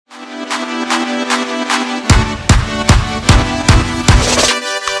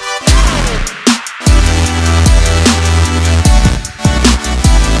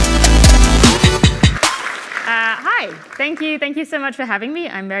so much for having me.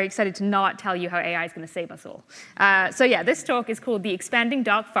 I'm very excited to not tell you how AI is going to save us all. So yeah, this talk is called The Expanding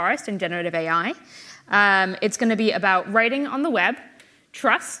Dark Forest in Generative AI. It's going to be about writing on the web,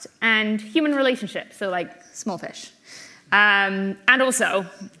 trust, and human relationships, so like small fish. And also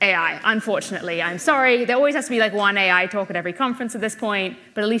AI, unfortunately. I'm sorry, there always has to be like one AI talk at every conference at this point,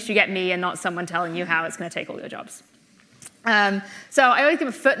 but at least you get me and not someone telling you how it's going to take all your jobs. So I always give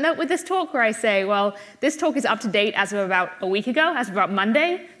a footnote with this talk where I say, well, this talk is up to date as of about a week ago, as of about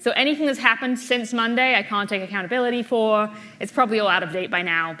Monday. So anything that's happened since Monday, I can't take accountability for. It's probably all out of date by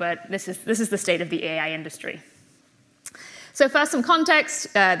now, but this is the state of the AI industry. So first, some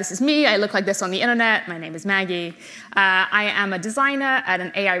context. This is me. I look like this on the internet. My name is Maggie. I am a designer at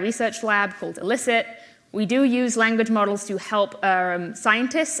an AI research lab called Elicit. We do use language models to help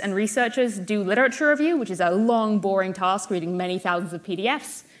scientists and researchers do literature review, which is a long, boring task, reading many thousands of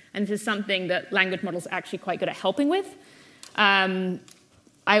PDFs. And this is something that language models are actually quite good at helping with.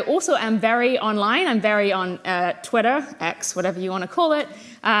 I also am very online. I'm very on Twitter, X, whatever you want to call it.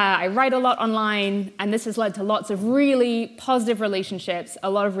 I write a lot online, and this has led to lots of really positive relationships, a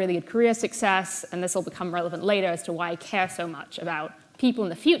lot of really good career success, and this will become relevant later as to why I care so much about people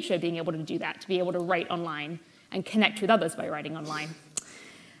in the future being able to do that, to be able to write online and connect with others by writing online.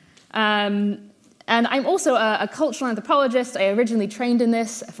 And I'm also a cultural anthropologist. I originally trained in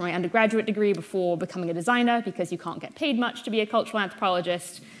this for my undergraduate degree before becoming a designer, because you can't get paid much to be a cultural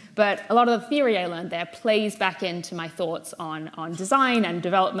anthropologist. But a lot of the theory I learned there plays back into my thoughts on design and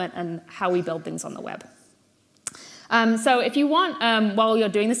development and how we build things on the web. So if you want, while you're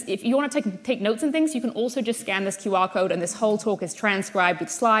doing this, if you want to take notes and things, you can also just scan this QR code, and this whole talk is transcribed with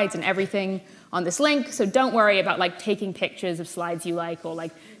slides and everything on this link. So don't worry about like taking pictures of slides you like or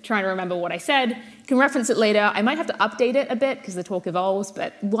like trying to remember what I said. You can reference it later. I might have to update it a bit because the talk evolves,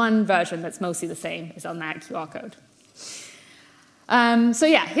 but one version that's mostly the same is on that QR code. So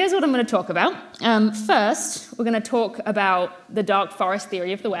yeah, here's what I'm going to talk about. First, we're going to talk about the dark forest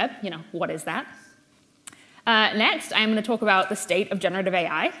theory of the web. You know, what is that? Next, I'm going to talk about the state of generative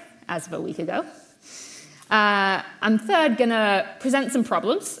AI as of a week ago. I'm third going to present some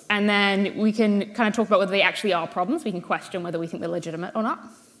problems, and then we can kind of talk about whether they actually are problems. We can question whether we think they're legitimate or not.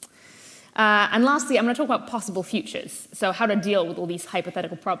 And lastly, I'm going to talk about possible futures, so how to deal with all these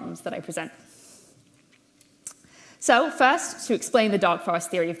hypothetical problems that I present. So first, to explain the dark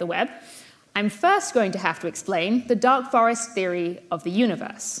forest theory of the web, I'm first going to have to explain the dark forest theory of the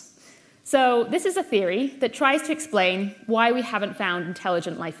universe. So this is a theory that tries to explain why we haven't found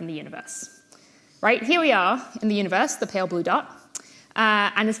intelligent life in the universe. Right, here we are in the universe, the pale blue dot.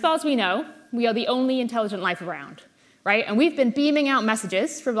 And as far as we know, we are the only intelligent life around. Right? And we've been beaming out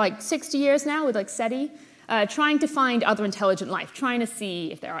messages for like 60 years now with like SETI, trying to find other intelligent life, trying to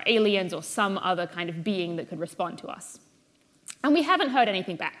see if there are aliens or some other kind of being that could respond to us. And we haven't heard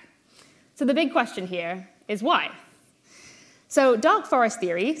anything back. So the big question here is why? So dark forest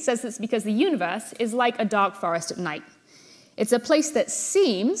theory says it's because the universe is like a dark forest at night. It's a place that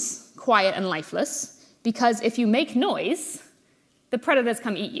seems quiet and lifeless because if you make noise, the predators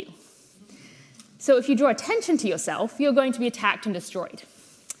come eat you. So if you draw attention to yourself, you're going to be attacked and destroyed.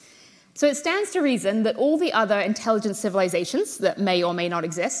 So it stands to reason that all the other intelligent civilizations that may or may not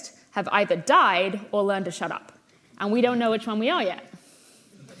exist have either died or learned to shut up. And we don't know which one we are yet.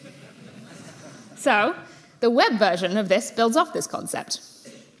 So the web version of this builds off this concept.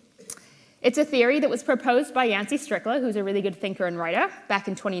 It's a theory that was proposed by Yancey Strickler, who's a really good thinker and writer, back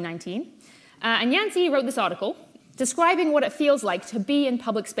in 2019. And Yancey wrote this article describing what it feels like to be in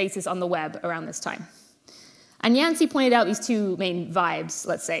public spaces on the web around this time. And Yancey pointed out these two main vibes,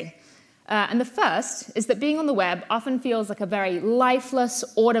 let's say. And the first is that being on the web often feels like a very lifeless,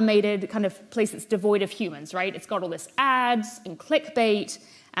 automated kind of place that's devoid of humans, right? It's got all this ads and clickbait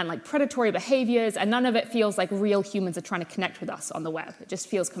and like predatory behaviors, and none of it feels like real humans are trying to connect with us on the web. It just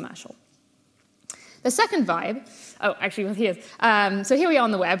feels commercial. The second vibe, oh, actually, well, here's, so here we are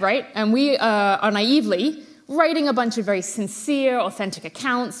on the web, right? And we are naively writing a bunch of very sincere, authentic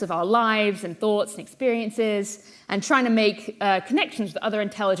accounts of our lives and thoughts and experiences, and trying to make connections with other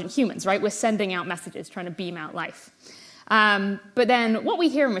intelligent humans, right? We're sending out messages, trying to beam out life. But then what we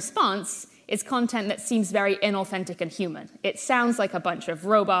hear in response is content that seems very inauthentic and human. It sounds like a bunch of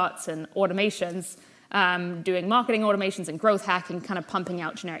robots and automations doing marketing automations and growth hacking, kind of pumping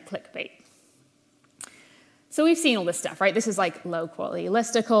out generic clickbait. So we've seen all this stuff, right? This is like low-quality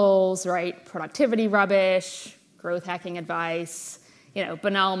listicles, right? Productivity rubbish, growth hacking advice, you know,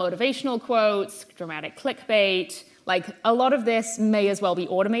 banal motivational quotes, dramatic clickbait. Like, a lot of this may as well be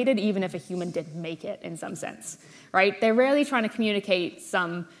automated, even if a human did make it in some sense, right? They're really trying to communicate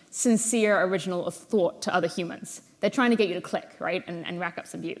some sincere, original thought to other humans. They're trying to get you to click, right, and rack up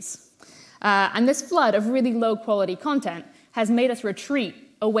some views. And this flood of really low-quality content has made us retreat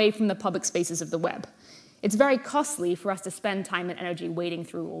away from the public spaces of the web. It's very costly for us to spend time and energy wading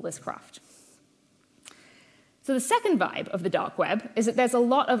through all this craft. So the second vibe of the dark web is that there's a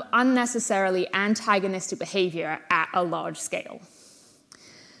lot of unnecessarily antagonistic behavior at a large scale.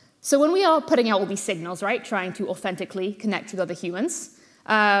 So when we are putting out all these signals, right, trying to authentically connect with other humans,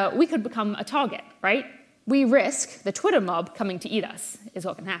 we could become a target, right? We risk the Twitter mob coming to eat us, is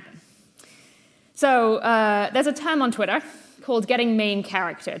what can happen. So there's a term on Twitter called getting main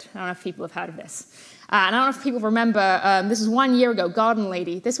charactered. I don't know if people have heard of this. And I don't know if people remember, this was 1 year ago, Garden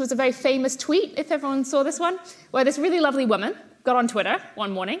Lady. This was a very famous tweet, if everyone saw this one, where this really lovely woman got on Twitter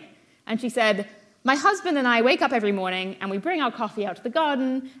one morning, and she said, "My husband and I wake up every morning, and we bring our coffee out to the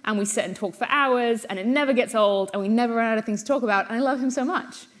garden, and we sit and talk for hours, and it never gets old, and we never run out of things to talk about, and I love him so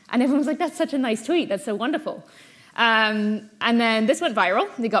much." And everyone was like, "That's such a nice tweet. That's so wonderful." And then this went viral.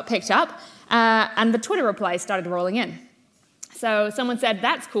 It got picked up, and the Twitter replies started rolling in. So someone said,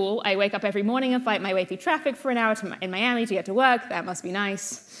 "That's cool. I wake up every morning and fight my way through traffic for an hour in Miami to get to work. That must be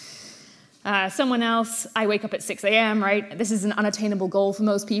nice." Someone else, "I wake up at 6 a.m., right? This is an unattainable goal for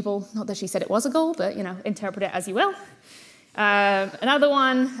most people." Not that she said it was a goal, but, interpret it as you will. Another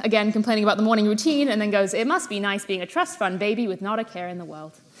one, again, complaining about the morning routine, and then goes, "It must be nice being a trust fund baby with not a care in the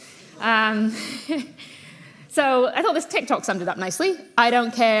world." So I thought this TikTok summed it up nicely. I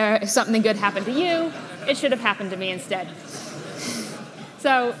don't care if something good happened to you. It should have happened to me instead.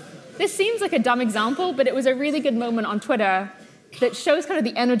 So this seems like a dumb example, but it was a really good moment on Twitter that shows kind of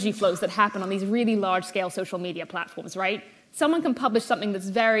the energy flows that happen on these really large-scale social media platforms, right? Someone can publish something that's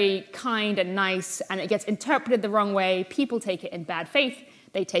very kind and nice, and it gets interpreted the wrong way. People take it in bad faith.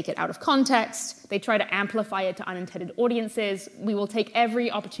 They take it out of context. They try to amplify it to unintended audiences. We will take every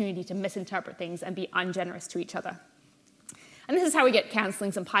opportunity to misinterpret things and be ungenerous to each other. And this is how we get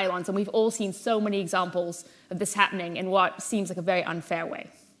cancelings and pylons, and we've all seen so many examples of this happening in what seems like a very unfair way.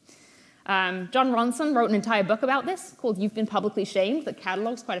 John Ronson wrote an entire book about this called "You've Been Publicly Shamed" that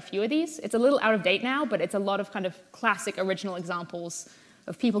catalogs quite a few of these. It's a little out of date now, but it's a lot of kind of classic original examples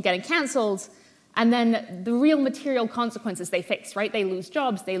of people getting cancelled, and then the real material consequences they face, right? They lose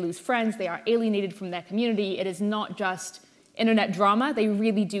jobs, they lose friends, they are alienated from their community. It is not just internet drama. They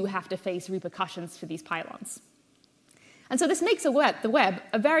really do have to face repercussions for these pylons. And so this makes the web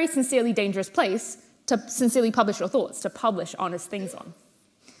a very sincerely dangerous place to sincerely publish your thoughts, to publish honest things on.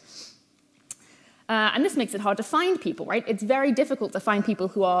 And this makes it hard to find people, right? It's very difficult to find people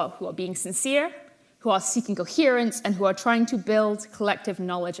who are being sincere, who are seeking coherence, and who are trying to build collective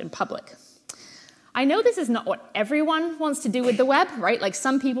knowledge in public. I know this is not what everyone wants to do with the web, right? Like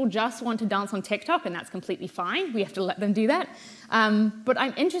some people just want to dance on TikTok, and that's completely fine. We have to let them do that. But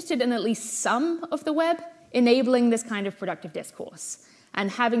I'm interested in at least some of the web enabling this kind of productive discourse and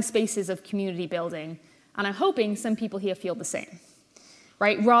having spaces of community building. And I'm hoping some people here feel the same,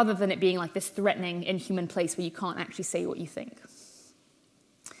 right? Rather than it being like this threatening, inhuman place where you can't actually say what you think.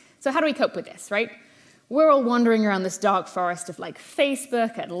 So how do we cope with this, right? We're all wandering around this dark forest of like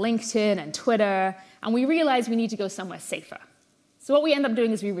Facebook and LinkedIn and Twitter, and we realize we need to go somewhere safer. So what we end up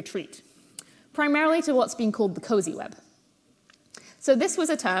doing is we retreat, primarily to what's being called the cozy web. So this was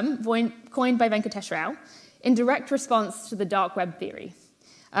a term coined by Venkatesh Rao in direct response to the dark web theory.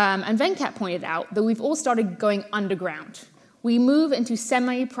 And Venkat pointed out that we've all started going underground. We move into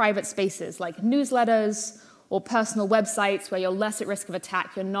semi-private spaces like newsletters or personal websites where you're less at risk of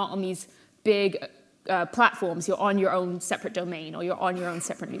attack. You're not on these big platforms. You're on your own separate domain, or you're on your own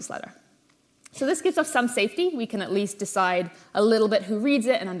separate newsletter. So this gives us some safety. We can at least decide a little bit who reads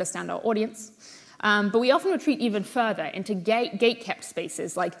it and understand our audience. But we often retreat even further into gate-kept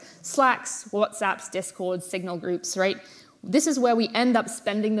spaces like Slacks, WhatsApps, Discords, Signal groups, right? This is where we end up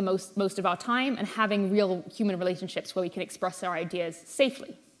spending the most of our time and having real human relationships where we can express our ideas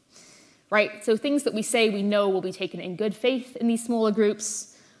safely, right? So things that we say we know will be taken in good faith in these smaller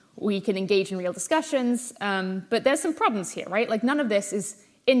groups. We can engage in real discussions, but there's some problems here, right? Like none of this is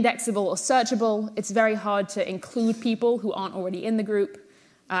indexable or searchable. It's very hard to include people who aren't already in the group,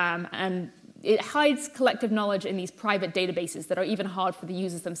 and it hides collective knowledge in these private databases that are even hard for the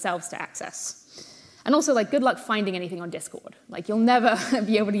users themselves to access. And also, like, good luck finding anything on Discord. Like, you'll never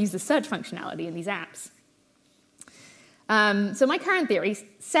be able to use the search functionality in these apps. So my current theory,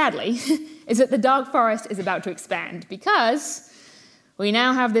 sadly, is that the dark forest is about to expand because we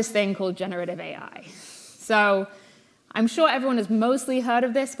now have this thing called generative AI. So I'm sure everyone has mostly heard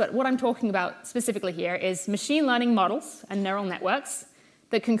of this, but what I'm talking about specifically here is machine learning models and neural networks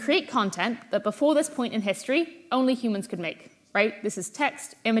that can create content that before this point in history, only humans could make, right? This is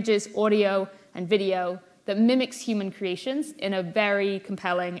text, images, audio, and video that mimics human creations in a very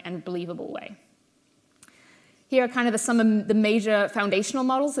compelling and believable way. Here are kind of some of the major foundational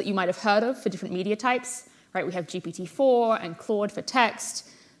models that you might have heard of for different media types. Right, we have GPT-4 and Claude for text,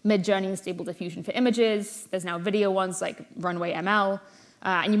 Midjourney and Stable Diffusion for images. There's now video ones like Runway ML.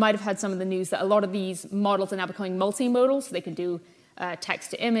 And you might have heard some of the news that a lot of these models are now becoming multimodal, so they can do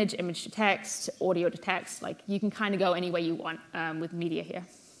text to image, image to text, audio to text. Like, you can kind of go any way you want with media here.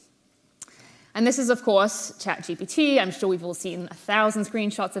 And this is, of course, ChatGPT. I'm sure we've all seen 1,000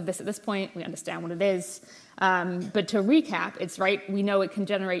 screenshots of this at this point. We understand what it is. But to recap, it's right, we know it can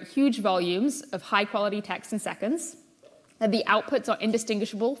generate huge volumes of high-quality text in seconds. That the outputs are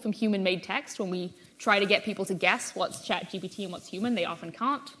indistinguishable from human-made text. When we try to get people to guess what's ChatGPT and what's human, they often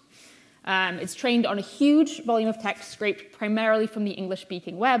can't. It's trained on a huge volume of text scraped primarily from the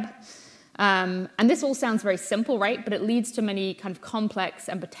English-speaking web. And this all sounds very simple, right? But it leads to many kind of complex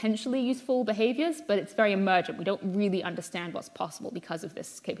and potentially useful behaviors, but it's very emergent. We don't really understand what's possible because of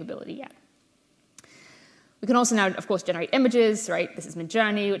this capability yet. We can also now, of course, generate images, right? This is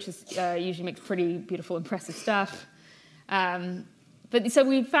Midjourney, which is, usually makes pretty beautiful, impressive stuff. But so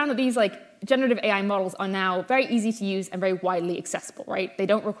we found that these generative AI models are now very easy to use and very widely accessible, right? They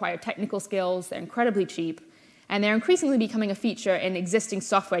don't require technical skills, they're incredibly cheap, and they're increasingly becoming a feature in existing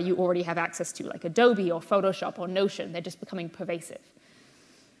software you already have access to, like Adobe or Photoshop or Notion. They're just becoming pervasive.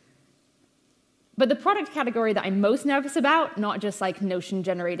 But the product category that I'm most nervous about, not just like Notion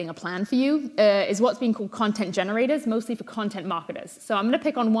generating a plan for you, is what's being called content generators, mostly for content marketers. So I'm going to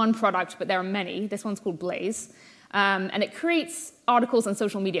pick on one product, but there are many. This one's called Blaze. And it creates articles and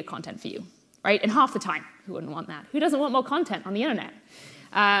social media content for you, right? In half the time. Who wouldn't want that? Who doesn't want more content on the internet?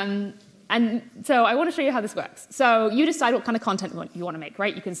 And so I want to show you how this works. So you decide what kind of content you want to make,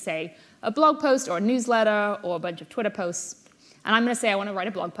 right? You can say a blog post or a newsletter or a bunch of Twitter posts. And I'm going to say I want to write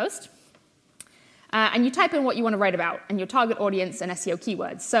a blog post. And you type in what you want to write about and your target audience and SEO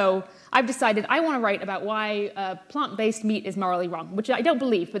keywords. So I've decided I want to write about why plant-based meat is morally wrong, which I don't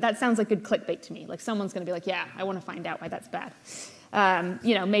believe, but that sounds like good clickbait to me. Like someone's going to be like, yeah, I want to find out why that's bad.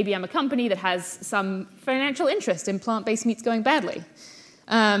 Maybe I'm a company that has some financial interest in plant-based meats going badly.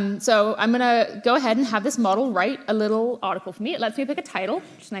 So I'm going to go ahead and have this model write a little article for me. It lets me pick a title,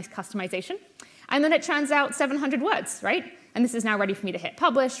 which is a nice customization. And then it churns out 700 words, right? And this is now ready for me to hit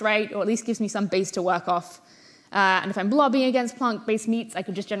publish, right? Or at least gives me some base to work off. And if I'm lobbying against plant-based meats, I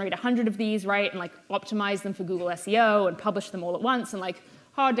could just generate 100 of these, right? And optimize them for Google SEO and publish them all at once. And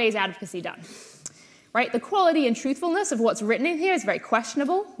hard day's advocacy done. Right? The quality and truthfulness of what's written in here is very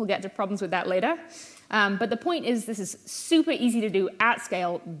questionable. We'll get to problems with that later. But the point is this is super easy to do at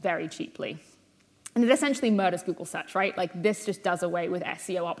scale very cheaply. And it essentially murders Google search, right? This just does away with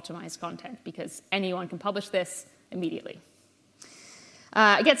SEO-optimized content because anyone can publish this immediately.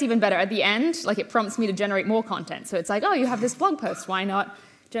 It gets even better. At the end, it prompts me to generate more content. So it's like, oh, you have this blog post. Why not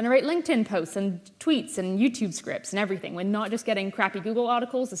generate LinkedIn posts and tweets and YouTube scripts and everything? We're not just getting crappy Google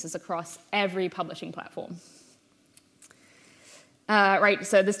articles. This is across every publishing platform. Right,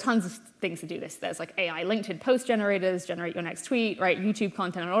 so there's tons of things to do this. There's AI LinkedIn post generators, generate your next tweet, right? YouTube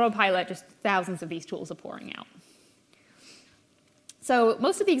content on autopilot, just thousands of these tools are pouring out. So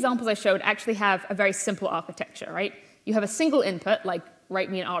most of the examples I showed actually have a very simple architecture, right? You have a single input, like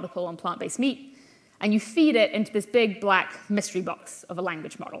write me an article on plant-based meat, and you feed it into this big black mystery box of a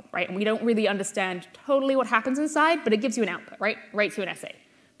language model, right? And we don't really understand totally what happens inside, but it gives you an output, right? Writes you an essay.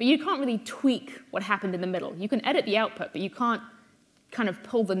 But you can't really tweak what happened in the middle. You can edit the output, but you can't kind of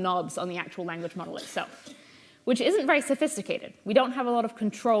pull the knobs on the actual language model itself, which isn't very sophisticated. We don't have a lot of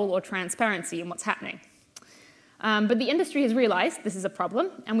control or transparency in what's happening. But the industry has realized this is a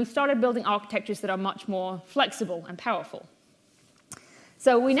problem, and we've started building architectures that are much more flexible and powerful.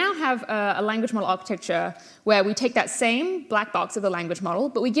 So we now have a language model architecture where we take that same black box of the language model,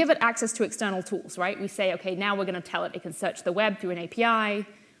 but we give it access to external tools, right? We say, OK, now we're going to tell it can search the web through an API.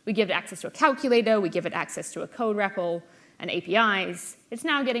 We give it access to a calculator. We give it access to a code REPL and APIs. It's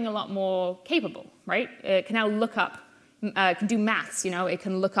now getting a lot more capable, right? It can now look up, can do maths, it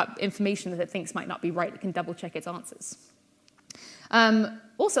can look up information that it thinks might not be right. It can double check its answers.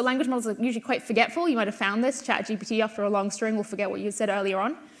 Also, language models are usually quite forgetful. You might have found this. ChatGPT, after a long string, will forget what you said earlier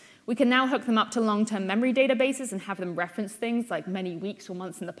on. We can now hook them up to long-term memory databases and have them reference things like many weeks or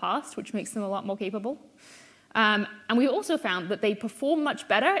months in the past, which makes them a lot more capable. And we also found that they perform much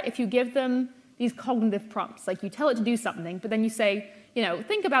better if you give them these cognitive prompts. Like you tell it to do something, but then you say,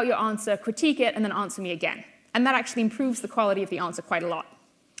 think about your answer, critique it, and then answer me again. And that actually improves the quality of the answer quite a lot.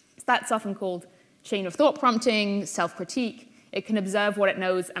 So that's often called chain of thought prompting, self-critique. It can observe what it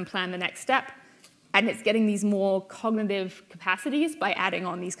knows and plan the next step. And it's getting these more cognitive capacities by adding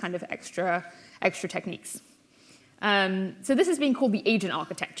on these kind of extra extra techniques. So this is being called the agent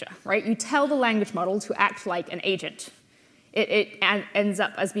architecture, right? You tell the language model to act like an agent. It ends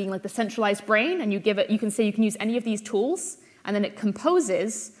up as being like the centralized brain, and you can say you can use any of these tools, and then it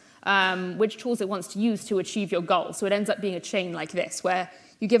composes which tools it wants to use to achieve your goal. So it ends up being a chain like this, where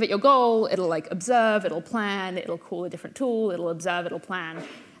you give it your goal, it'll like observe, it'll plan, it'll call a different tool, it'll observe, it'll plan.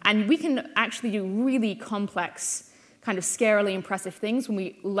 And we can actually do really complex, kind of scarily impressive things when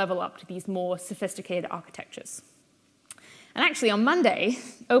we level up to these more sophisticated architectures. And actually, on Monday,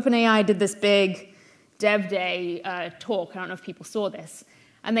 OpenAI did this big Dev Day talk. I don't know if people saw this.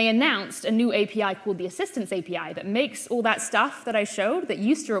 And they announced a new API called the Assistance API that makes all that stuff that I showed that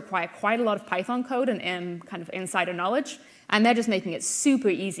used to require quite a lot of Python code and kind of insider knowledge. And they're just making it super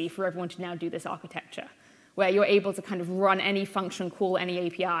easy for everyone to now do this architecture, where you're able to kind of run any function, call any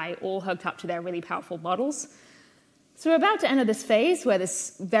API, all hooked up to their really powerful models. So we're about to enter this phase where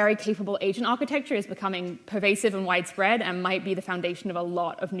this very capable agent architecture is becoming pervasive and widespread and might be the foundation of a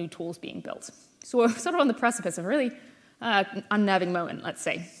lot of new tools being built. So we're sort of on the precipice of a really unnerving moment, let's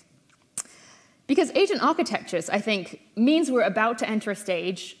say. Because agent architectures, I think, means we're about to enter a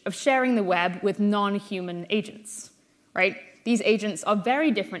stage of sharing the web with non-human agents, right? These agents are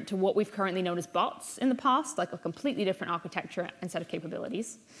very different to what we've currently known as bots in the past, like a completely different architecture and set of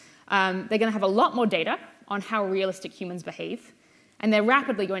capabilities. They're going to have a lot more data on how realistic humans behave, and they're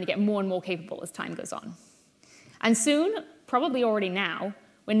rapidly going to get more and more capable as time goes on. And soon, probably already now,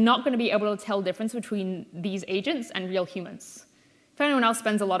 we're not going to be able to tell the difference between these agents and real humans. If anyone else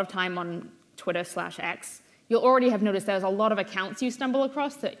spends a lot of time on Twitter/X, you'll already have noticed there's a lot of accounts you stumble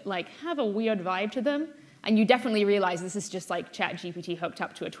across that like have a weird vibe to them, and you definitely realize this is just like ChatGPT hooked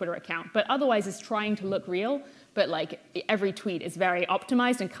up to a Twitter account. But otherwise, it's trying to look real, but like every tweet is very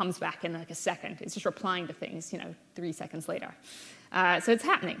optimized and comes back in like a second. It's just replying to things, 3 seconds later. So it's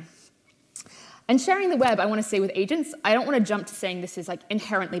happening. And sharing the web, I want to say with agents, I don't want to jump to saying this is like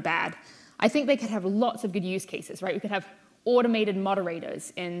inherently bad. I think they could have lots of good use cases, right? We could have automated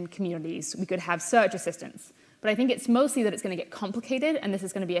moderators in communities. We could have search assistants. But I think it's mostly that it's going to get complicated, and this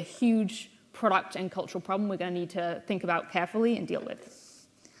is going to be a huge product and cultural problem we're going to need to think about carefully and deal with.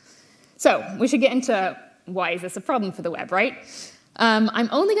 So we should get into why is this a problem for the web, right? I'm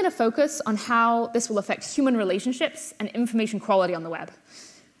only going to focus on how this will affect human relationships and information quality on the web.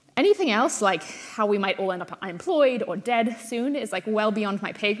 Anything else, like how we might all end up unemployed or dead soon, is like well beyond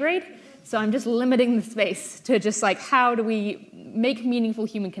my pay grade. So I'm just limiting the space to just like how do we make meaningful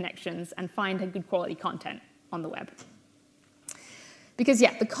human connections and find good quality content on the web. Because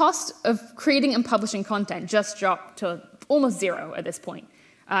yeah, the cost of creating and publishing content just dropped to almost zero at this point,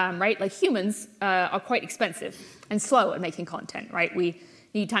 right? Like humans are quite expensive and slow at making content, right? We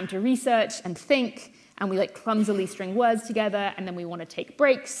need time to research and think, and we like clumsily string words together, and then we want to take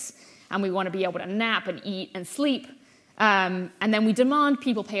breaks, and we want to be able to nap and eat and sleep, and then we demand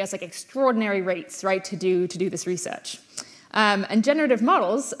people pay us like extraordinary rates, right, to do this research. And generative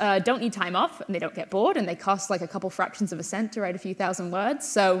models don't need time off, and they don't get bored, and they cost like a couple fractions of a cent to write a few thousand words.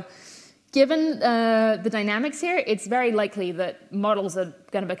 So given the dynamics here, it's very likely that models are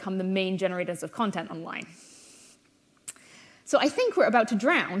going to become the main generators of content online. So I think we're about to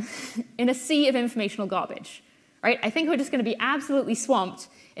drown in a sea of informational garbage, right? I think we're just going to be absolutely swamped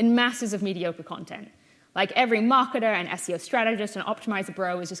in masses of mediocre content. Like every marketer and SEO strategist and optimizer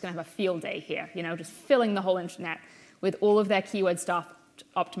bro is just going to have a field day here, just filling the whole internet with all of their keyword stuff to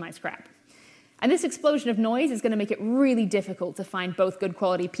optimize crap. And this explosion of noise is going to make it really difficult to find both good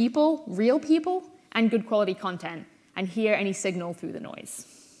quality people, real people, and good quality content, and hear any signal through the noise.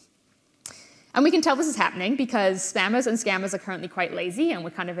 And we can tell this is happening because spammers and scammers are currently quite lazy, and we're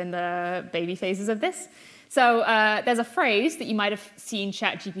kind of in the baby phases of this. So there's a phrase that you might have seen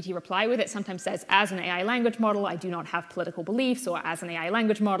ChatGPT reply with. It sometimes says, as an AI language model, I do not have political beliefs, or as an AI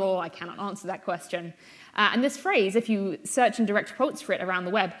language model, I cannot answer that question. And this phrase, if you search in direct quotes for it around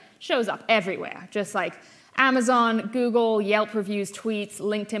the web, shows up everywhere, just like Amazon, Google, Yelp reviews, tweets,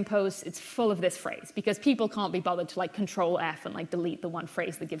 LinkedIn posts. It's full of this phrase because people can't be bothered to like Control F and like delete the one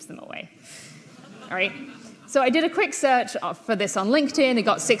phrase that gives them away. All right? So I did a quick search for this on LinkedIn. It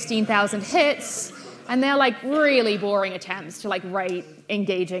got 16,000 hits. And they're like really boring attempts to like write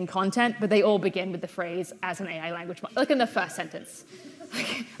engaging content, but they all begin with the phrase as an AI language model, like in the first sentence.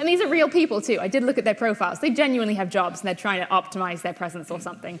 And these are real people too. I did look at their profiles. They genuinely have jobs and they're trying to optimize their presence or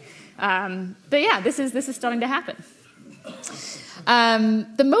something. But yeah, this is starting to happen.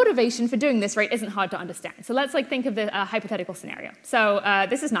 The motivation for doing this, right, isn't hard to understand. So let's like think of the hypothetical scenario. So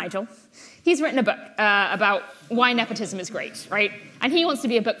this is Nigel. He's written a book about why nepotism is great, right? And he wants to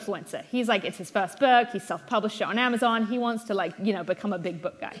be a bookfluencer. He's like, it's his first book. He's self-published it on Amazon. He wants to like, become a big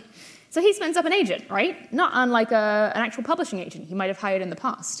book guy. So he spins up an agent, right? Not unlike an actual publishing agent he might have hired in the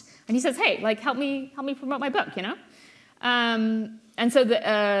past. And he says, hey, like, help me promote my book, you know? And so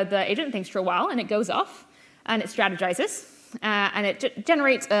the agent thinks for a while, and it goes off, and it strategizes, and it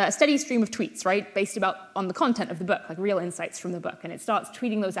generates a steady stream of tweets, right, based on the content of the book, like real insights from the book. And it starts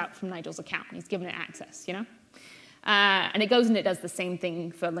tweeting those out from Nigel's account, and he's given it access, you know? And it goes and it does the same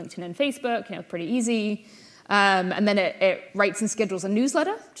thing for LinkedIn and Facebook, you know, pretty easy. And then it writes and schedules a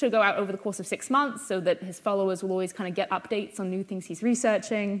newsletter to go out over the course of 6 months so that his followers will always kind of get updates on new things he's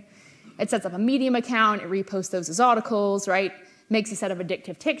researching. It sets up a Medium account, it reposts those as articles, right? Makes a set of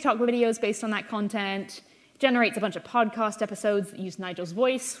addictive TikTok videos based on that content. Generates a bunch of podcast episodes that use Nigel's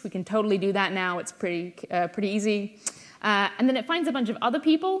voice. We can totally do that now. It's pretty easy. And then it finds a bunch of other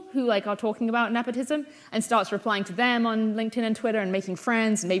people who like are talking about nepotism and starts replying to them on LinkedIn and Twitter and making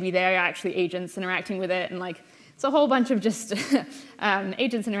friends. And maybe they're actually agents interacting with it. And like it's a whole bunch of just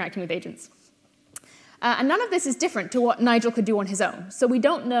agents interacting with agents. And none of this is different to what Nigel could do on his own. So we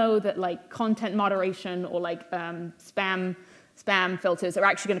don't know that like content moderation or like spam filters are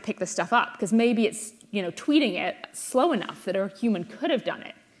actually going to pick this stuff up, because maybe it's tweeting it slow enough that a human could have done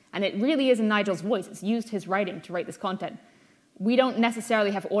it. And it really is in Nigel's voice. It's used his writing to write this content. We don't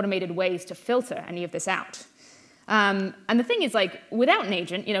necessarily have automated ways to filter any of this out. And the thing is, like, without an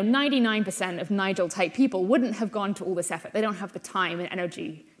agent, 99% of Nigel-type people wouldn't have gone to all this effort. They don't have the time and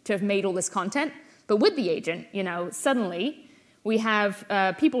energy to have made all this content. But with the agent, suddenly we have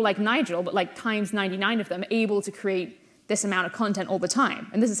people like Nigel, but like times 99 of them, able to create this amount of content all the time.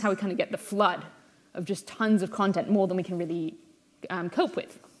 And this is how we kind of get the flood of just tons of content, more than we can really cope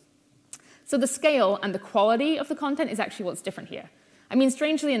with. So the scale and the quality of the content is actually what's different here. I mean,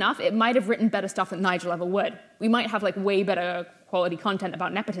 strangely enough, it might have written better stuff than Nigel ever would. We might have like way better quality content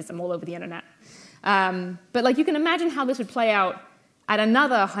about nepotism all over the internet. But like you can imagine how this would play out at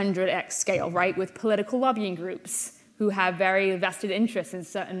another 100x scale, right? With political lobbying groups who have very vested interests in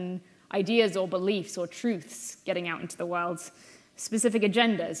certain ideas or beliefs or truths getting out into the world. Specific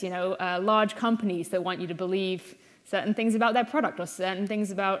agendas, large companies that want you to believe certain things about their product or certain things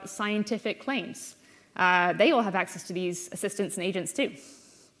about scientific claims. They all have access to these assistants and agents too.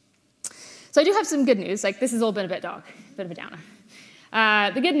 So I do have some good news. Like, this has all been a bit dark, a bit of a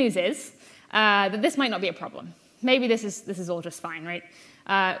downer. The good news is that this might not be a problem. Maybe this is all just fine, right?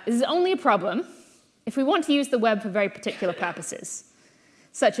 This is only a problem if we want to use the web for very particular purposes,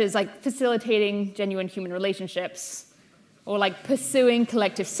 such as like facilitating genuine human relationships, or like pursuing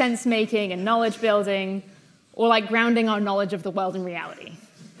collective sense-making and knowledge building, or like grounding our knowledge of the world in reality.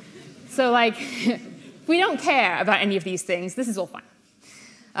 So like, if we don't care about any of these things, this is all fine.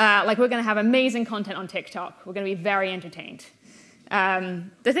 Like, we're going to have amazing content on TikTok. We're going to be very entertained.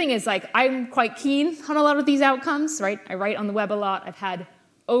 The thing is, like, I'm quite keen on a lot of these outcomes, right? I write on the web a lot. I've had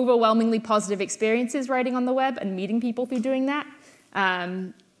overwhelmingly positive experiences writing on the web and meeting people through doing that.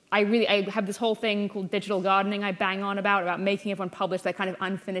 I have this whole thing called digital gardening I bang on about making everyone publish their kind of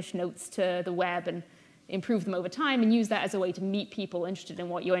unfinished notes to the web and improve them over time, and use that as a way to meet people interested in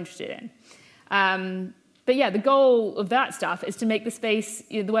what you're interested in. But yeah, the goal of that stuff is to make the space,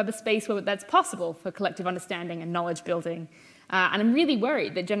 the web a space where that's possible for collective understanding and knowledge building. And I'm really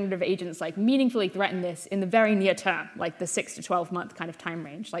worried that generative agents like meaningfully threaten this in the very near term, like the 6 to 12 month kind of time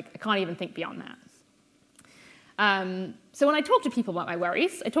range. Like, I can't even think beyond that. So when I talk to people about my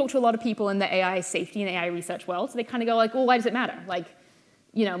worries, I talk to a lot of people in the AI safety and AI research world. So they kind of go like, well, why does it matter? Like,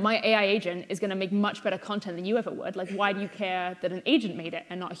 my AI agent is going to make much better content than you ever would. Like, why do you care that an agent made it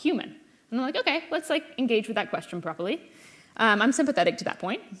and not a human? And I'm like, OK, let's like engage with that question properly. I'm sympathetic to that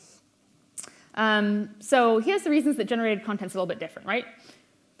point. So here's the reasons that generated content's a little bit different, right?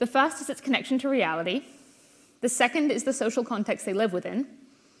 The first is its connection to reality. The second is the social context they live within.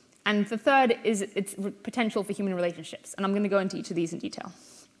 And the third is its potential for human relationships. And I'm going to go into each of these in detail.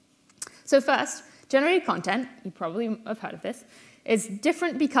 So first, generated content, you probably have heard of this, is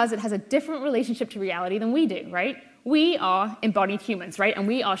different because it has a different relationship to reality than we do, right? We are embodied humans, right? And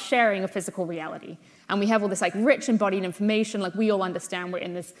we are sharing a physical reality. And we have all this like rich embodied information, like we all understand we're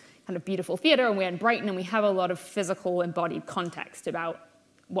in this kind of beautiful theater and we're in Brighton and we have a lot of physical embodied context about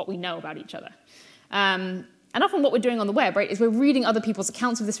what we know about each other. And often what we're doing on the web, right, is we're reading other people's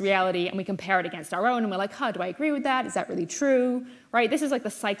accounts of this reality and we compare it against our own and we're like, huh, do I agree with that? Is that really true? Right? This is like the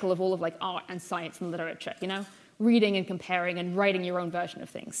cycle of all of like art and science and literature, reading and comparing and writing your own version of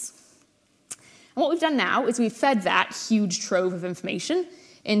things. And what we've done now is we've fed that huge trove of information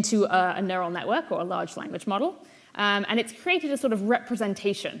into a neural network or a large language model. And it's created a sort of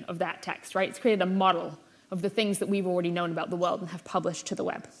representation of that text, right? It's created a model of the things that we've already known about the world and have published to the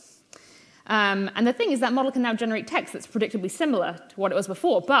web. And the thing is that model can now generate text that's predictably similar to what it was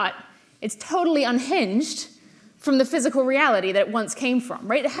before, but it's totally unhinged from the physical reality that it once came from,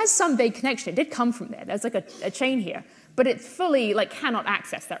 right? It has some vague connection. It did come from there. There's like a chain here. But it fully cannot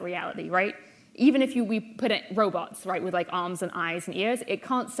access that reality, right? Even if we put in robots, right, with arms and eyes and ears, it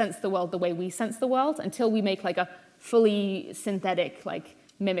can't sense the world the way we sense the world until we make a fully synthetic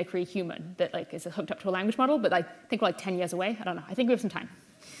mimicry human that is hooked up to a language model. But I think we're 10 years away. I don't know. I think we have some time.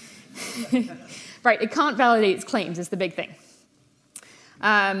 Right, it can't validate its claims is the big thing.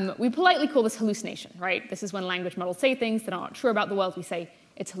 We politely call this hallucination, right? This is when language models say things that aren't true about the world. We say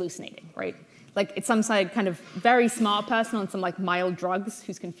it's hallucinating, right? It's some kind of very smart person on some mild drugs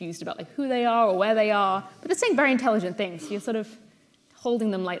who's confused about who they are or where they are, but they're saying very intelligent things. You're sort of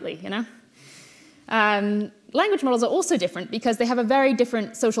holding them lightly, you know? Language models are also different because they have a very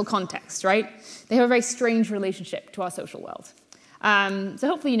different social context, right? They have a very strange relationship to our social world. So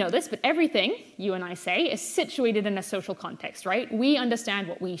hopefully you know this, but everything you and I say is situated in a social context, right? We understand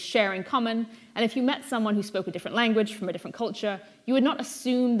what we share in common, and if you met someone who spoke a different language from a different culture, you would not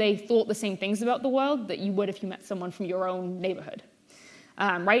assume they thought the same things about the world that you would if you met someone from your own neighborhood,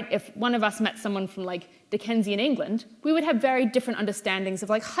 right? If one of us met someone from Dickensian England, we would have very different understandings of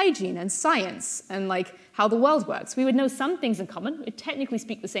hygiene and science and how the world works. We would know some things in common. We'd technically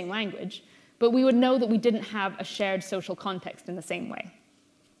speak the same language, but we would know that we didn't have a shared social context in the same way.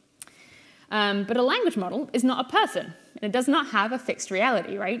 But a language model is not a person, and it does not have a fixed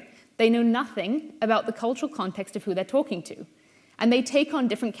reality, right? They know nothing about the cultural context of who they're talking to. And they take on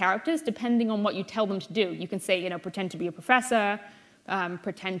different characters depending on what you tell them to do. You can say, pretend to be a professor,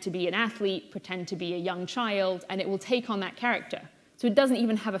 pretend to be an athlete, pretend to be a young child, and it will take on that character. So it doesn't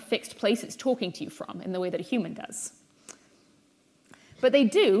even have a fixed place it's talking to you from in the way that a human does. But they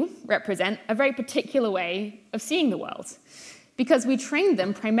do represent a very particular way of seeing the world, because we trained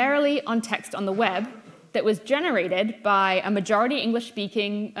them primarily on text on the web that was generated by a majority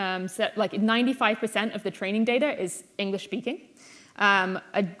English-speaking, 95% of the training data is English-speaking,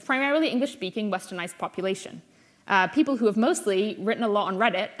 a primarily English-speaking westernized population. People who have mostly written a lot on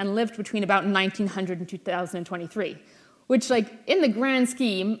Reddit and lived between about 1900 and 2023, which, in the grand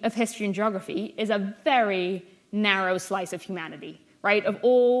scheme of history and geography, is a very narrow slice of humanity. Right, of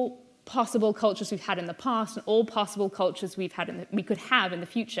all possible cultures we've had in the past and all possible cultures we could have in the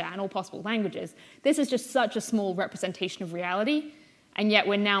future and all possible languages, this is just such a small representation of reality, and yet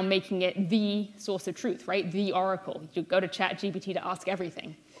we're now making it the source of truth, right? The oracle. You go to ChatGPT to ask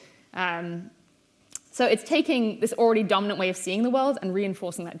everything. So it's taking this already dominant way of seeing the world and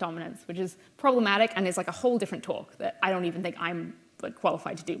reinforcing that dominance, which is problematic and is a whole different talk that I don't even think I'm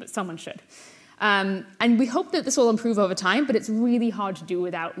qualified to do, but someone should. And we hope that this will improve over time, but it's really hard to do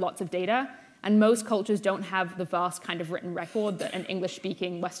without lots of data. And most cultures don't have the vast kind of written record that an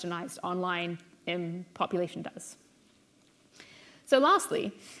English-speaking, westernized, online population does. So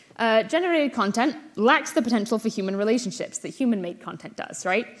lastly, generated content lacks the potential for human relationships that human-made content does,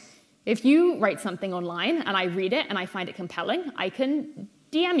 right? If you write something online and I read it and I find it compelling, I can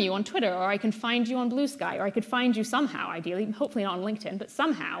DM you on Twitter, or I can find you on Blue Sky, or I could find you somehow, ideally, hopefully not on LinkedIn, but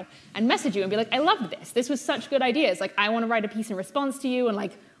somehow, and message you and be like, I loved this. This was such good ideas. I want to write a piece in response to you,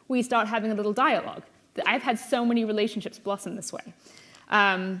 and we start having a little dialogue. I've had so many relationships blossom this way.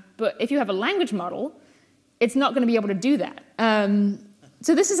 But if you have a language model, it's not going to be able to do that.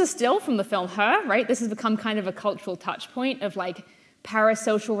 So this is a still from the film Her, right? This has become kind of a cultural touch point of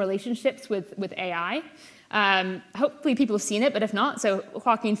parasocial relationships with AI. Hopefully people have seen it, but if not, so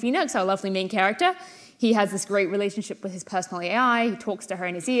Joaquin Phoenix, our lovely main character, he has this great relationship with his personal AI. He talks to her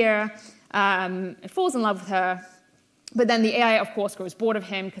in his ear, falls in love with her. But then the AI, of course, grows bored of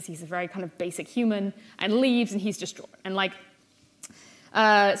him because he's a very kind of basic human and leaves, and he's distraught. And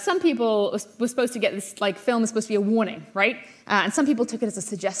some people were supposed to get this film is supposed to be a warning, right? And some people took it as a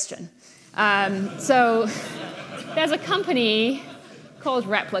suggestion. So there's a company called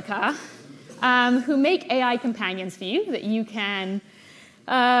Replica who make AI companions for you that you can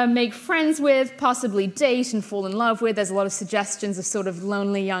make friends with, possibly date and fall in love with. There's a lot of suggestions of sort of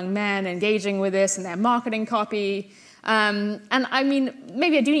lonely young men engaging with this in their marketing copy. And I mean,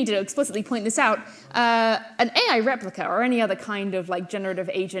 maybe I do need to explicitly point this out. An AI replica or any other kind of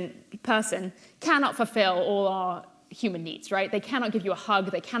generative agent person cannot fulfill all our human needs, right? They cannot give you a hug.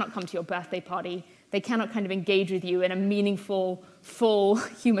 They cannot come to your birthday party. They cannot kind of engage with you in a meaningful, full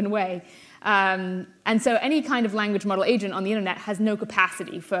human way. And so any kind of language model agent on the internet has no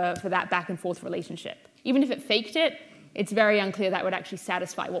capacity for that back and forth relationship. Even if it faked it, it's very unclear that would actually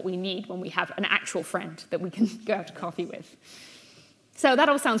satisfy what we need when we have an actual friend that we can go out to coffee with. So that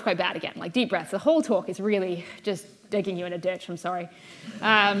all sounds quite bad again, deep breaths. The whole talk is really just digging you in a ditch, I'm sorry.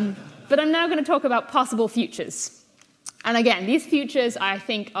 But I'm now going to talk about possible futures. And again, these futures, I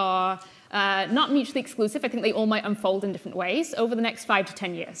think, are not mutually exclusive. I think they all might unfold in different ways over the next 5 to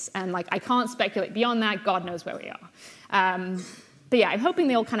 10 years. And I can't speculate beyond that. God knows where we are. But yeah, I'm hoping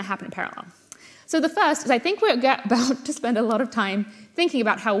they all kind of happen in parallel. So the first is I think we're about to spend a lot of time thinking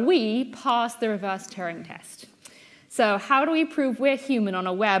about how we pass the reverse Turing test. So how do we prove we're human on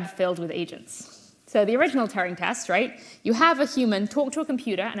a web filled with agents? So the original Turing test, right? You have a human talk to a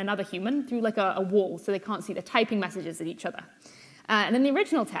computer and another human through a wall so they can't see the typing messages at each other. And in the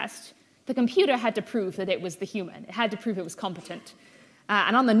original test, the computer had to prove that it was the human. It had to prove it was competent.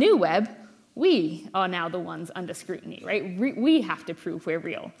 And on the new web, we are now the ones under scrutiny, right? We have to prove we're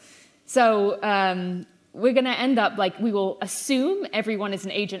real. So we're going to end up we will assume everyone is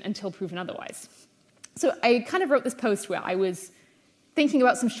an agent until proven otherwise. So I kind of wrote this post where I was thinking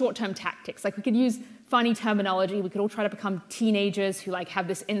about some short-term tactics. We could use funny terminology. We could all try to become teenagers who have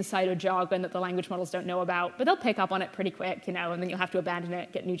this insider jargon that the language models don't know about, but they'll pick up on it pretty quick, and then you'll have to abandon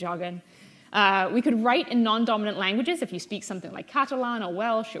it, get new jargon. We could write in non-dominant languages. If you speak something like Catalan or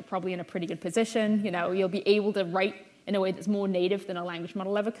Welsh, you're probably in a pretty good position. You'll be able to write in a way that's more native than a language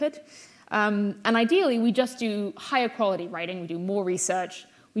model ever could. And ideally, we just do higher quality writing. We do more research.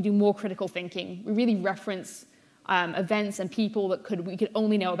 We do more critical thinking. We really reference events and people that we could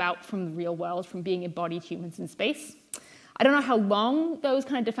only know about from the real world, from being embodied humans in space. I don't know how long those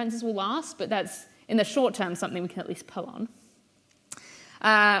kind of defenses will last, but that's, in the short term, something we can at least pull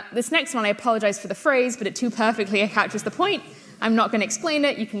on. This next one, I apologize for the phrase, but it too perfectly captures the point. I'm not going to explain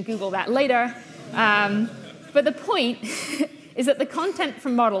it. You can Google that later. But the point is that the content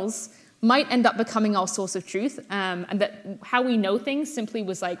from models might end up becoming our source of truth, and that how we know things simply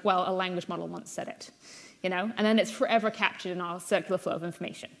was a language model once said it. And then it's forever captured in our circular flow of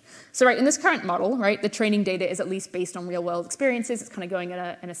information. So in this current model, the training data is at least based on real-world experiences. It's kind of going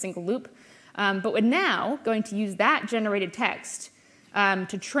in a single loop. But we're now going to use that generated text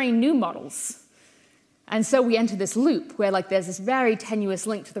to train new models. And so we enter this loop where there's this very tenuous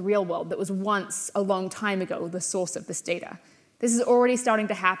link to the real world that was once, a long time ago, the source of this data. This is already starting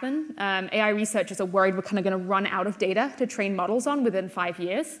to happen. AI researchers are worried we're kind of going to run out of data to train models on within 5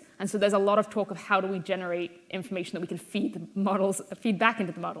 years. And so there's a lot of talk of how do we generate information that we can feed back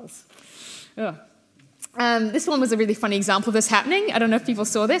into the models. This one was a really funny example of this happening. I don't know if people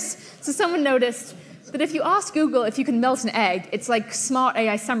saw this. So someone noticed that if you ask Google if you can melt an egg, it's smart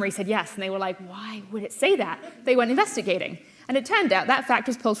AI summary said yes. And they were like, why would it say that? They went investigating. And it turned out that fact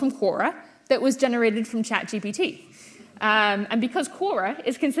was pulled from Quora that was generated from ChatGPT. And because Quora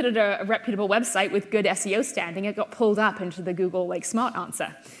is considered a reputable website with good SEO standing, it got pulled up into the Google smart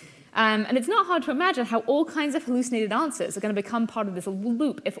answer. And it's not hard to imagine how all kinds of hallucinated answers are going to become part of this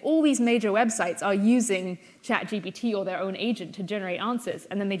loop if all these major websites are using ChatGPT or their own agent to generate answers,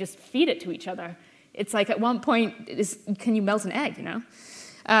 and then they just feed it to each other. It's at one point, can you melt an egg,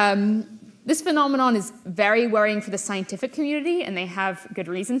 This phenomenon is very worrying for the scientific community, and they have good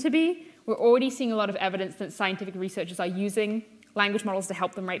reason to be. We're already seeing a lot of evidence that scientific researchers are using language models to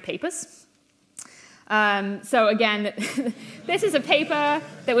help them write papers. So again, this is a paper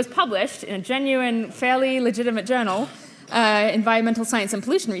that was published in a genuine, fairly legitimate journal, Environmental Science and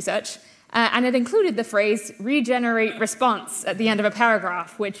Pollution Research, and it included the phrase regenerate response at the end of a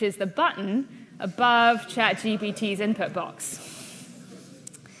paragraph, which is the button above ChatGPT's input box.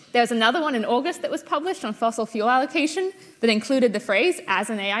 There was another one in August that was published on fossil fuel allocation that included the phrase as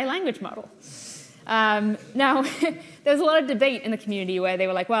an AI language model. Now, there was a lot of debate in the community where they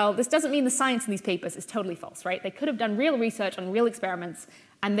were like, well, this doesn't mean the science in these papers is totally false, right? They could have done real research on real experiments,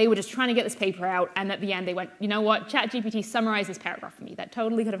 and they were just trying to get this paper out, and at the end they went, you know what, ChatGPT summarized this paragraph for me. That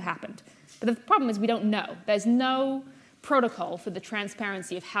totally could have happened. But the problem is we don't know. There's no protocol for the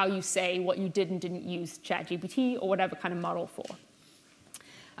transparency of how you say what you did and didn't use ChatGPT or whatever kind of model for.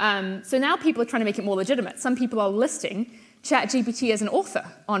 So now people are trying to make it more legitimate. Some people are listing ChatGPT as an author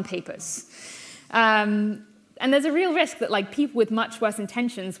on papers. And there's a real risk that people with much worse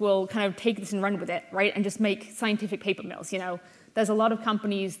intentions will kind of take this and run with it, right, and just make scientific paper mills. There's a lot of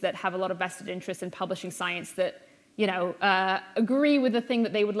companies that have a lot of vested interest in publishing science that agree with the thing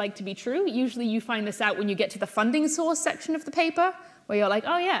that they would like to be true. Usually you find this out when you get to the funding source section of the paper, where you're like,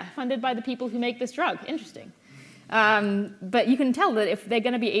 oh yeah, funded by the people who make this drug. Interesting. But you can tell that if they're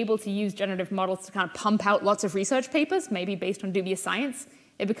going to be able to use generative models to kind of pump out lots of research papers, maybe based on dubious science,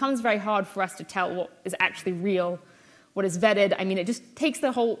 it becomes very hard for us to tell what is actually real, what is vetted. I mean, it just takes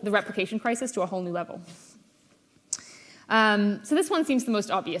the replication crisis to a whole new level. So this one seems the most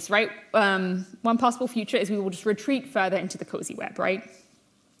obvious, right? One possible future is we will just retreat further into the cozy web, right?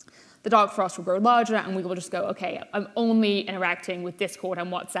 The dark frost will grow larger, and we will just go, OK, I'm only interacting with Discord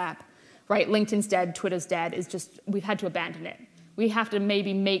and WhatsApp, right? LinkedIn's dead, Twitter's dead, is just, we've had to abandon it. We have to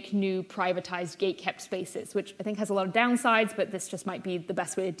maybe make new privatized gate-kept spaces, which I think has a lot of downsides, but this just might be the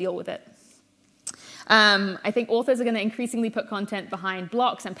best way to deal with it. I think authors are going to increasingly put content behind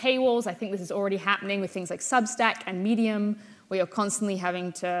blocks and paywalls. I think this is already happening with things like Substack and Medium, where you're constantly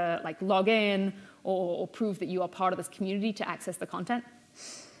having to like log in or prove that you are part of this community to access the content.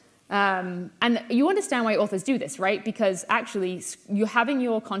 And you understand why authors do this, right? Because actually, you having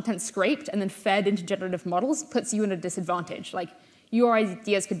your content scraped and then fed into generative models puts you in a disadvantage. Like, your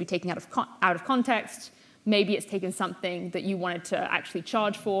ideas could be taken out of context. Maybe it's taken something that you wanted to actually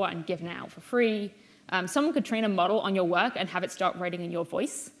charge for and given it out for free. Someone could train a model on your work and have it start writing in your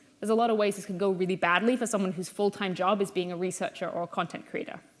voice. There's a lot of ways this could go really badly for someone whose full-time job is being a researcher or a content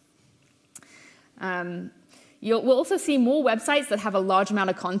creator. We'll also see more websites that have a large amount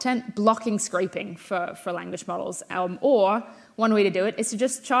of content blocking scraping for language models. Or one way to do it is to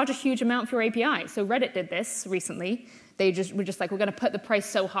just charge a huge amount for your API. So Reddit did this recently. They were just like, we're going to put the price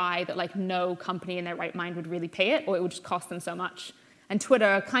so high that like no company in their right mind would really pay it, or it would just cost them so much. And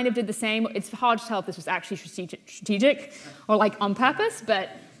Twitter kind of did the same. It's hard to tell if this was actually strategic or like on purpose, but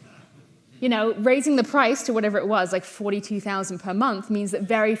you know, raising the price to whatever it was, like $42,000 per month, means that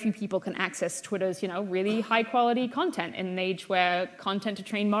very few people can access Twitter's, you know, really high-quality content in an age where content to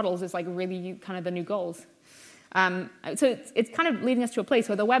train models is like really kind of the new goals. So it's kind of leading us to a place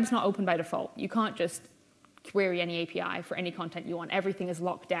where the web's not open by default. You can't just query any API for any content you want. Everything is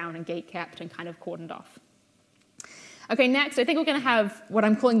locked down and gate-kept and kind of cordoned off. Okay, next, I think we're going to have what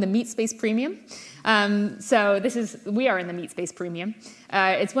I'm calling the meat space premium. So we are in the meat space premium.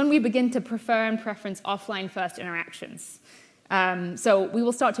 It's when we begin to prefer and preference offline first interactions. So we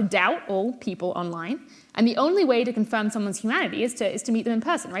will start to doubt all people online. And the only way to confirm someone's humanity is to meet them in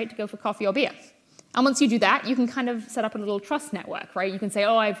person, right? To go for coffee or beer. And once you do that, you can kind of set up a little trust network, right? You can say,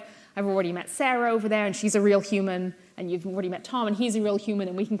 oh, I've already met Sarah over there, and she's a real human. And you've already met Tom, and he's a real human.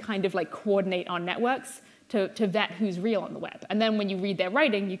 And we can kind of like coordinate our networks to vet who's real on the web. And then when you read their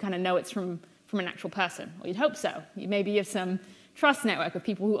writing, you kind of know it's from an actual person, or you'd hope so. Maybe you have some trust network of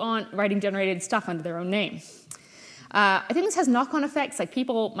people who aren't writing generated stuff under their own name. I think this has knock-on effects, like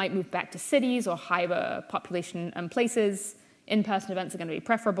people might move back to cities or higher population places. In-person events are going to be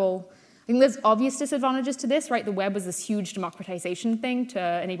preferable. I think there's obvious disadvantages to this, right? The web was this huge democratization thing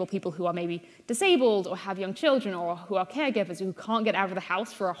to enable people who are maybe disabled or have young children or who are caregivers who can't get out of the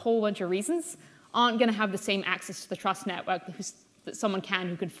house for a whole bunch of reasons aren't going to have the same access to the trust network that someone can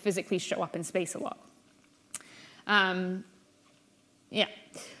who could physically show up in space a lot. Yeah.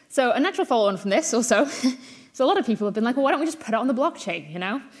 So a natural follow-on from this also, so a lot of people have been like, well, why don't we just put it on the blockchain, you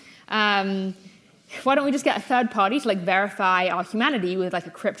know? Why don't we just get a third party to like verify our humanity with like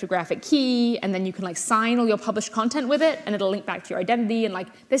a cryptographic key, and then you can like sign all your published content with it, and it'll link back to your identity, and like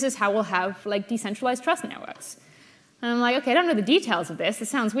this is how we'll have like decentralized trust networks. And I'm like, okay, I don't know the details of this. This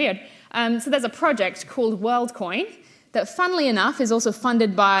sounds weird. So there's a project called WorldCoin that, funnily enough, is also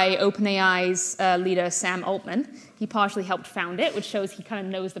funded by OpenAI's leader, Sam Altman. He partially helped found it, which shows he kind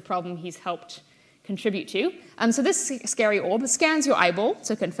of knows the problem he's helped contribute to. So this scary orb scans your eyeball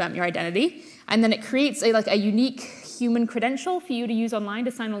to confirm your identity, and then it creates a unique human credential for you to use online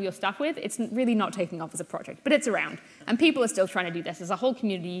to sign all your stuff with. It's really not taking off as a project, but it's around. And people are still trying to do this. There's a whole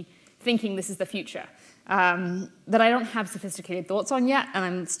community thinking this is the future. That I don't have sophisticated thoughts on yet, and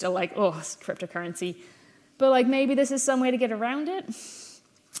I'm still like, oh, it's cryptocurrency. But like maybe this is some way to get around it.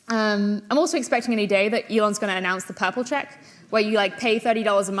 I'm also expecting any day that Elon's going to announce the purple check, where you like pay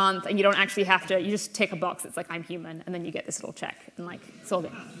 $30 a month and you don't actually have to, you just tick a box that's like, I'm human, and then you get this little check, and like, it's all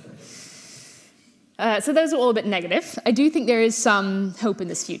good. So those are all a bit negative. I do think there is some hope in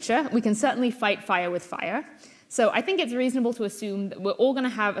this future. We can certainly fight fire with fire. So I think it's reasonable to assume that we're all going to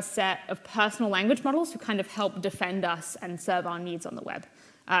have a set of personal language models who kind of help defend us and serve our needs on the web.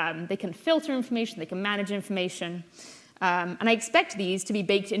 They can filter information, they can manage information. And I expect these to be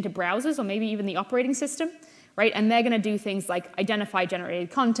baked into browsers or maybe even the operating system, right? And they're going to do things like identify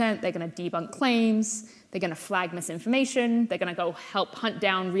generated content, they're going to debunk claims, they're going to flag misinformation, they're going to go help hunt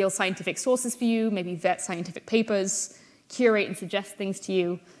down real scientific sources for you, maybe vet scientific papers, curate and suggest things to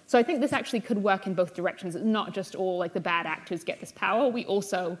you. So I think this actually could work in both directions. It's not just all like the bad actors get this power. We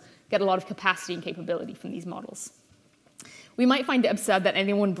also get a lot of capacity and capability from these models. We might find it absurd that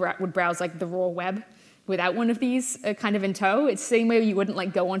anyone would browse like the raw web without one of these kind of in tow. It's the same way you wouldn't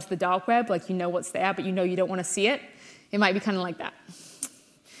like go onto the dark web, like you know what's there, but you know you don't want to see it. It might be kind of like that.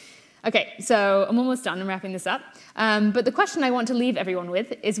 Okay, so I'm almost done. I'm wrapping this up. But the question I want to leave everyone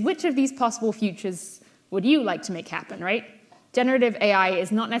with is, which of these possible futures would you like to make happen, right? generative AI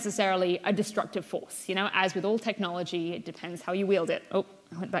is not necessarily a destructive force. As with all technology, it depends how you wield it. Oh,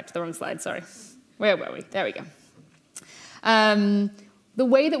 I went back to the wrong slide, sorry. Where were we? There we go. The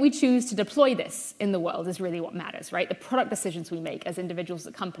way that we choose to deploy this in the world is really what matters, right? The product decisions we make as individuals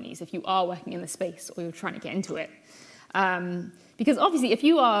at companies, if you are working in the space or you're trying to get into it. Because obviously, if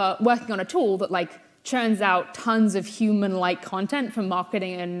you are working on a tool that churns out tons of human-like content for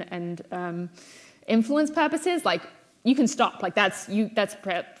marketing and influence purposes, you can stop. That's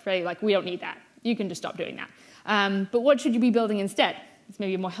pretty, we don't need that. You can just stop doing that. But what should you be building instead? It's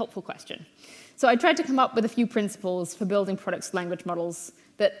maybe a more helpful question. So I tried to come up with a few principles for building products language models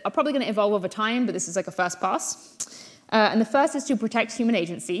that are probably going to evolve over time, but this is a first pass. And the first is to protect human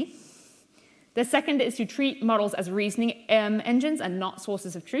agency. The second is to treat models as reasoning engines and not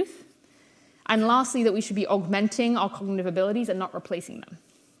sources of truth. And lastly, that we should be augmenting our cognitive abilities and not replacing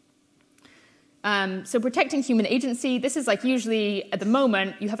them. So protecting human agency, this is usually, at the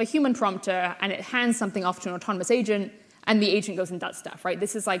moment, you have a human prompter, and it hands something off to an autonomous agent, and the agent goes and does stuff, right?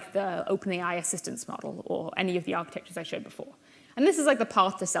 This is the OpenAI assistance model, or any of the architectures I showed before. And this is the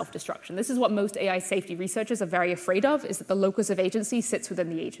path to self-destruction. This is what most AI safety researchers are very afraid of, is that the locus of agency sits within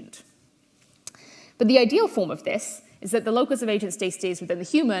the agent. But the ideal form of this is that the locus of agency stays within the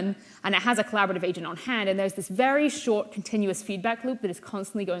human, and it has a collaborative agent on hand, and there's this very short, continuous feedback loop that is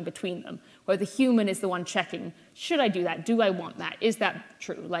constantly going between them, where the human is the one checking, should I do that? Do I want that? Is that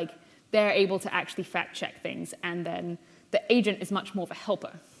true? They're able to actually fact-check things, and then the agent is much more of a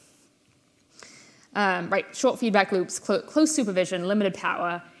helper. Right, short feedback loops, close supervision, limited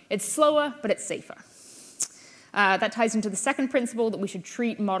power. It's slower, but it's safer. That ties into the second principle that we should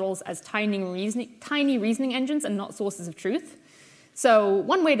treat models as tiny reasoning engines and not sources of truth. So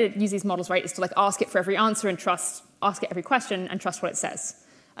one way to use these models, right, is to ask it for every answer and ask it every question and trust what it says.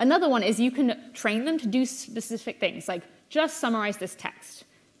 Another one is you can train them to do specific things, like just summarize this text,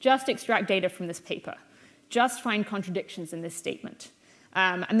 just extract data from this paper, just find contradictions in this statement.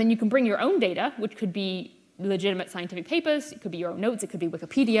 And then you can bring your own data, which could be legitimate scientific papers, it could be your own notes, it could be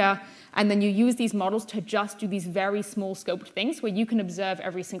Wikipedia, and then you use these models to just do these very small scoped things where you can observe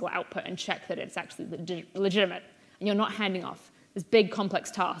every single output and check that it's actually legitimate, and you're not handing off this big complex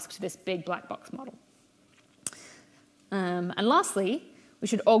task to this big black box model. And lastly, we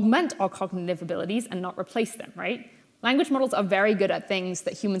should augment our cognitive abilities and not replace them, right? Language models are very good at things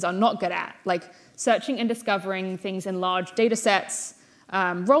that humans are not good at, like searching and discovering things in large data sets,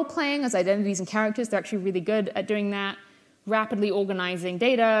 role-playing as identities and characters. They're actually really good at doing that. Rapidly organizing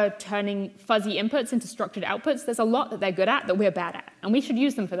data, turning fuzzy inputs into structured outputs. There's a lot that they're good at that we're bad at, and we should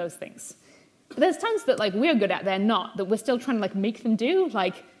use them for those things. But there's tons that we're good at, they're not, that we're still trying to make them do,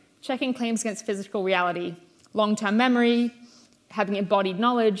 like checking claims against physical reality, long-term memory, having embodied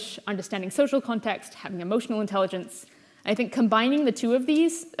knowledge, understanding social context, having emotional intelligence. And I think combining the two of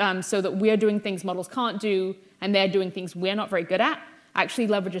these so that we're doing things models can't do and they're doing things we're not very good at actually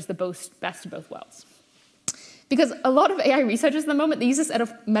leverages the best of both worlds. Because a lot of AI researchers at the moment, they use this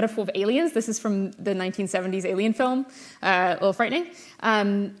metaphor of aliens. This is from the 1970s Alien film, a little frightening.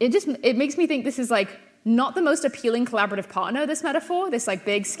 It makes me think this is not the most appealing collaborative partner, this metaphor, this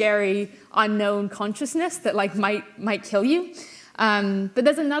big, scary, unknown consciousness that might kill you. But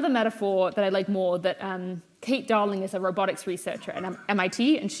there's another metaphor that I like more that Kate Darling is a robotics researcher at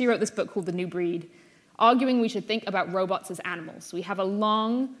MIT, and she wrote this book called The New Breed, arguing we should think about robots as animals. We have a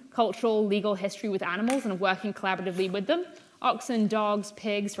long cultural, legal history with animals and working collaboratively with them. Oxen, dogs,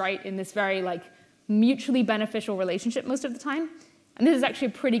 pigs, right, in this very mutually beneficial relationship most of the time. And this is actually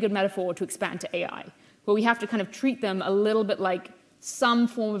a pretty good metaphor to expand to AI, where we have to kind of treat them a little bit like some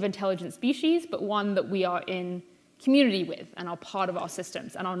form of intelligent species, but one that we are in community with and are part of our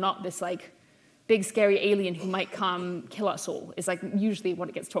systems and are not this big scary alien who might come kill us all, is usually what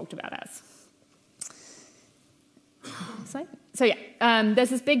it gets talked about as. So yeah,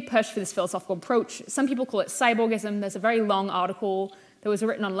 there's this big push for this philosophical approach. Some people call it cyborgism. There's a very long article that was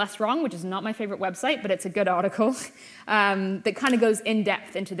written on Less Wrong, which is not my favorite website, but it's a good article that kind of goes in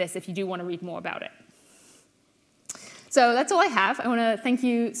depth into this if you do want to read more about it. So that's all I have. I want to thank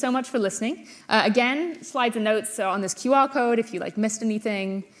you so much for listening. Again, slides and notes are on this QR code if you missed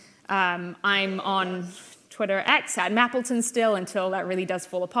anything. I'm on Twitter X at Appleton still until that really does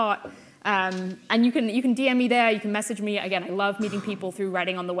fall apart. And you can DM me there, you can message me. Again, I love meeting people through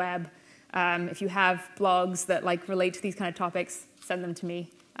writing on the web. If you have blogs that relate to these kind of topics, send them to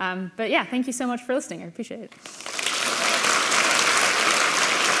me. But yeah, thank you so much for listening. I appreciate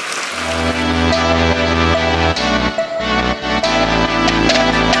it.